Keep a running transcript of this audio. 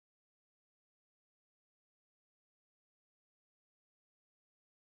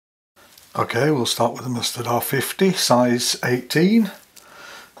Okay, we'll start with the Mustard R50, size 18.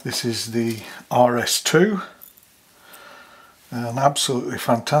 This is the RS2. An absolutely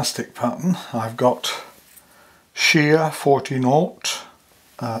fantastic pattern. I've got sheer 40-0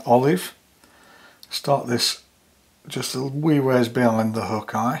 olive. Start this just a wee ways behind the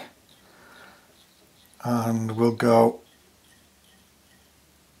hook eye, and we'll go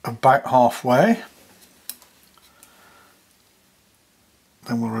about halfway.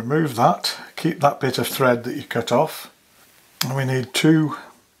 Then we'll remove that, keep that bit of thread that you cut off, and we need 2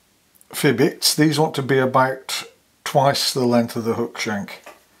 fibbits. These want to be about twice the length of the hook shank,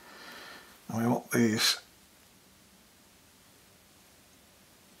 and we want these,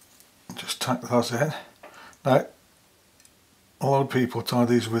 just tack those in. Now a lot of people tie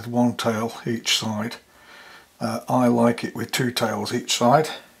these with 1 tail each side. I like it with 2 tails each side,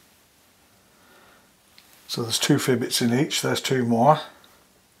 so there's 2 fibbits in each. There's 2 more.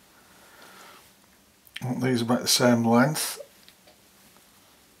 I want these about the same length,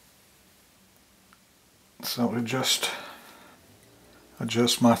 so we just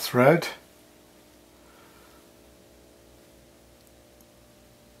adjust my thread.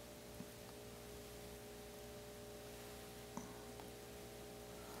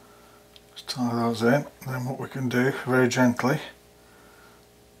 Just tie those in. Then what we can do very gently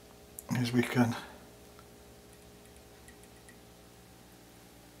is we can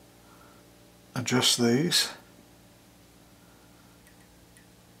adjust these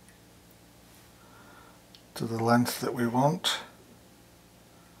to the length that we want.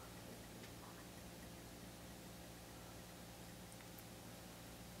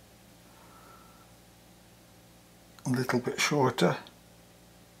 A little bit shorter.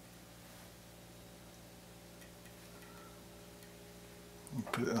 I'll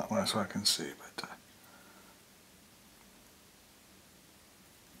put it that way so I can see better.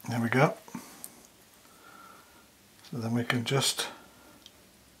 There we go. So then we can just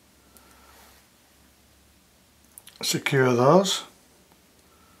secure those.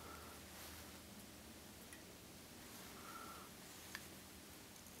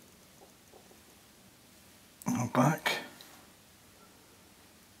 And back.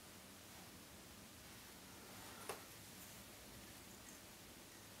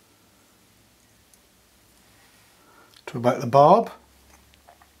 To about the barb.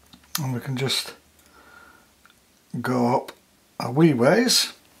 And we can just go up a wee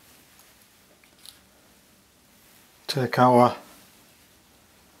ways, take our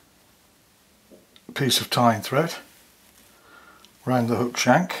piece of tying thread round the hook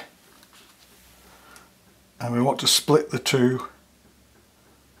shank, and we want to split the 2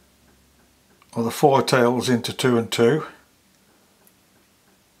 or the 4 tails into 2 and 2.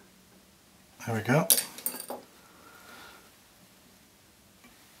 There we go.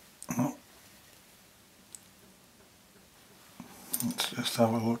 Let's just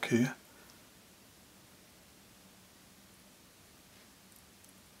have a look here.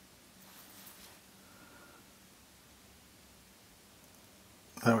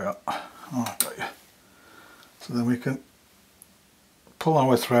 There we are. Oh, I've got you. So then we can pull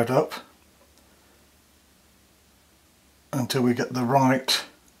our thread up until we get the right,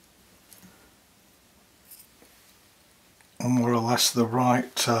 more or less the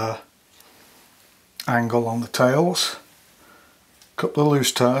right angle on the tails. Couple of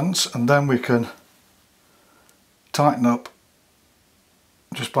loose turns, and then we can tighten up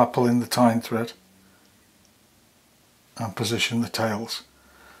just by pulling the tying thread and position the tails.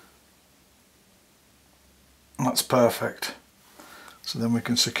 That's perfect. So then we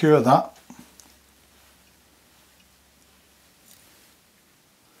can secure that,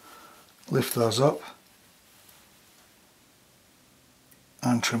 lift those up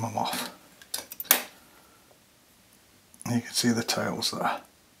and trim them off. You can see the tails there.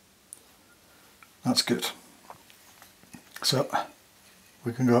 That's good. So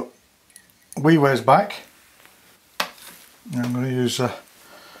we can go wee ways back. I'm going to use a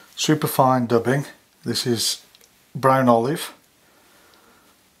super fine dubbing. This is brown olive.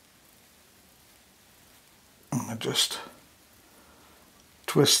 And I just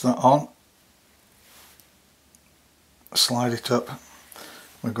twist that on, slide it up.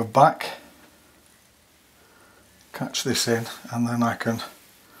 We go back, catch this in, and then I can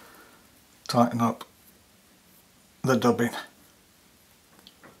tighten up the dubbing.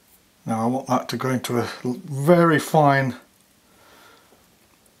 Now I want that to go into a very fine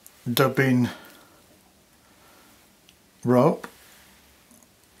dubbing rope,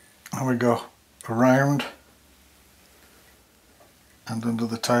 and we go around and under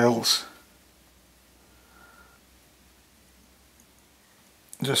the tails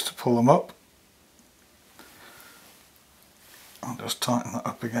just to pull them up. I'll just tighten that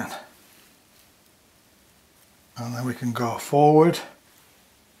up again. And then we can go forward.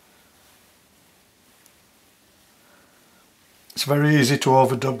 It's very easy to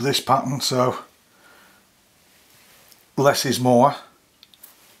overdub this pattern, so less is more.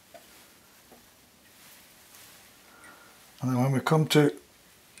 And then when we come to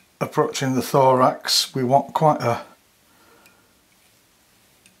approaching the thorax, we want quite a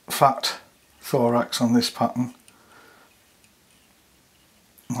fat thorax on this pattern,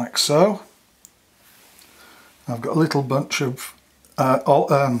 like so. I've got a little bunch of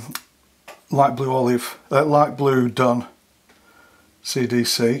light blue dun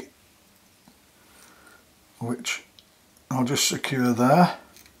CDC, which I'll just secure there.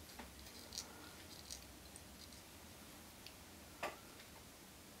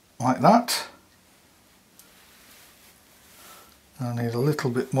 Like that. I need a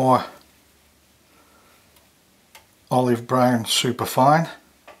little bit more olive brown superfine,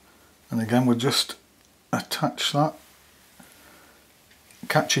 and again we'll just attach that,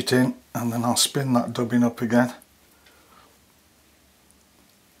 catch it in, and then I'll spin that dubbing up again.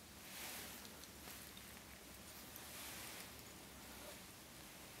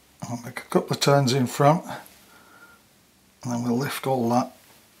 I'll make a couple of turns in front, and then we'll lift all that.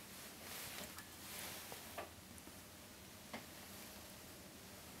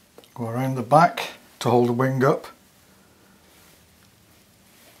 Go around the back to hold the wing up.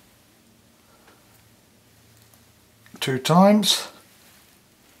 Two times.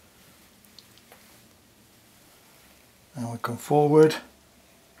 And we come forward.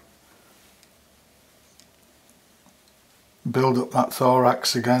 Build up that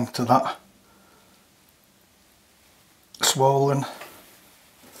thorax again to that swollen.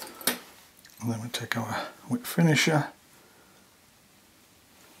 And then we take our whip finisher.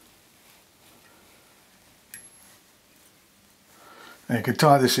 And you can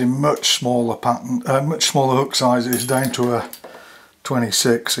tie this in much smaller much smaller hook sizes, down to a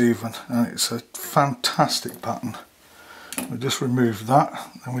 26 even, and it's a fantastic pattern. We just remove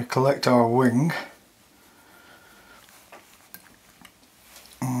that, and we collect our wing,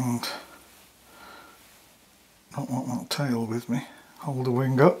 and don't want that tail with me. Hold the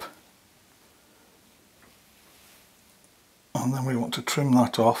wing up, and then we want to trim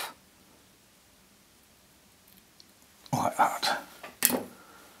that off like that.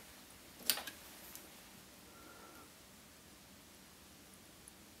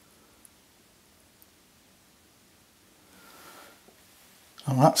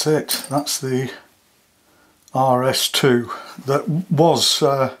 And that's it. That's the RS2 that was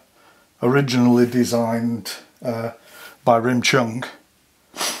originally designed by Rim Chung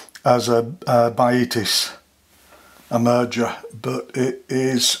as a Baitis emerger, but it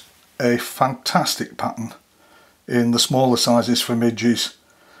is a fantastic pattern in the smaller sizes for midges,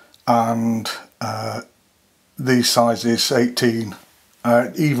 and these sizes 18,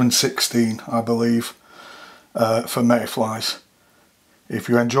 even 16 I believe, for mayflies. If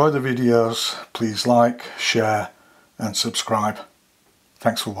you enjoy the videos, please like, share and subscribe.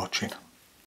 Thanks for watching.